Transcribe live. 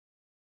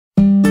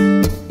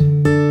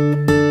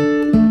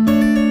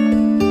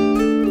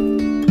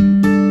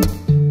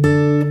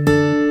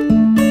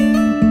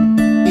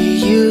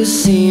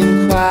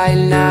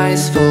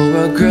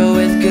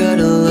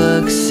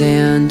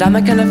understand. I'm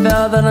the kind of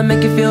fella that'll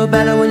make you feel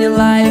better when your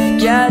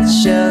life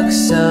gets shook.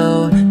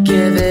 So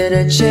give it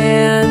a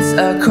chance,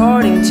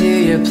 according to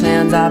your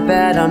plans. I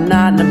bet I'm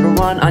not number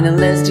one on your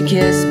list to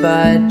kiss,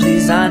 but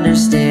please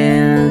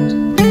understand.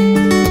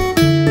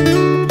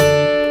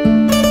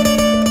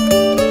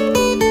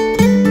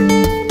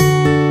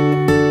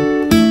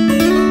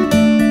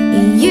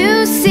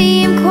 You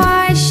seem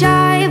quite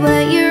shy,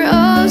 but you're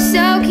oh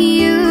so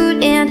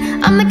cute.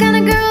 And I'm the kind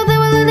of girl that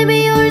will only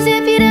be yours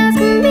if you'd ask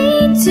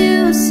me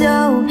to.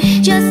 So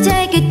just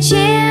take a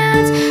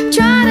chance,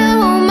 try to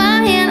hold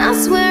my hand. I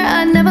swear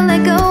I'd never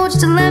let go,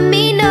 just to let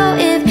me know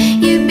if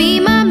you'd be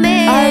my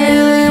man. I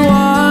really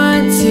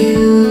want to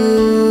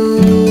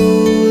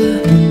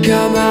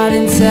come out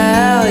and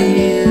tell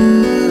you,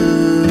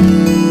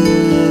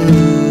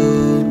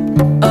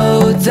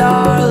 oh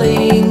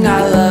darling,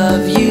 I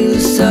love you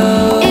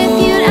so. If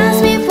you'd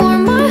ask me for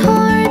my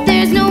heart,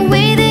 there's no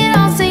way that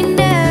I'll say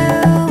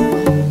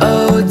no.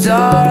 Oh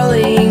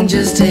darling,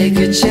 just take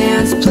a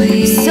chance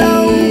please,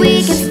 so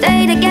we can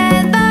stay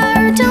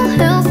together till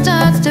hell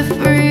starts to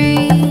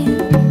freeze.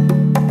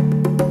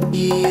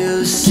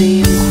 You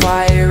seem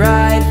quite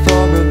right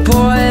for a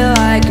boy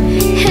like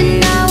me,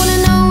 And I wanna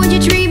know, would you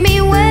treat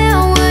me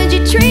well? Would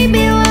you treat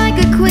me like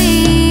a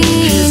queen?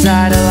 'cause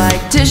I'd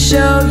like to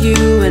show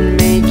you and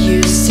make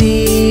you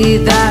see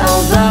that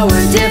although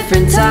we're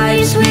different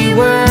types, we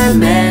were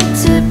meant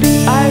to be.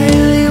 I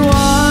really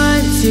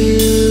want to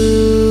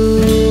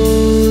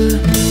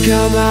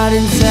come out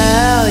and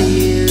tell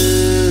you,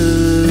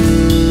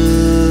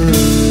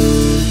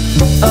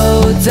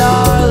 oh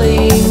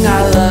darling,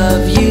 I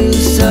love you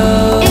so.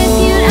 If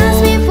you'd ask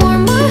me for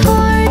my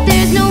heart,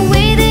 there's no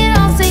way that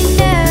I'll say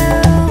no.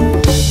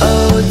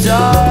 Oh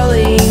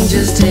darling,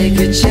 just take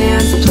a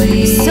chance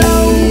please, So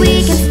we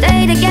can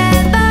stay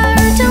together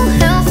till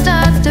hell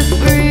starts to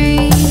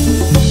freeze.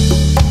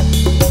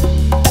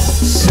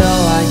 so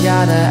I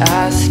gotta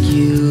ask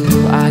you,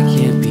 I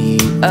can't be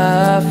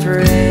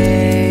afraid.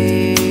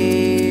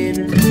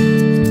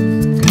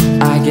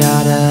 I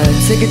gotta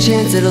take a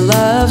chance at a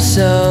love,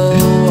 so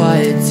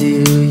what do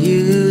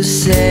you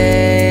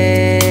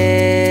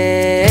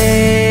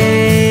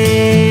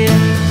say?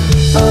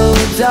 Oh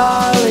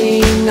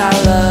darling, I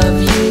love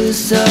you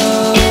so.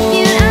 If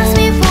you'd ask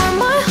me for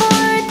my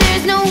heart,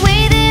 there's no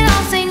way that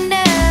I'll say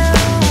no.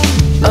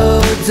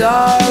 Oh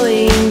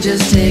darling,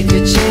 just take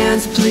a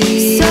chance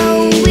please, So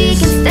we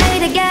can stay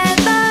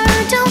together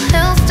till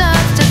hell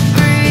starts to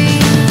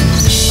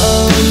freeze.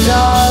 oh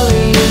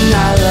darling,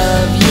 I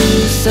love you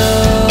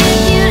so.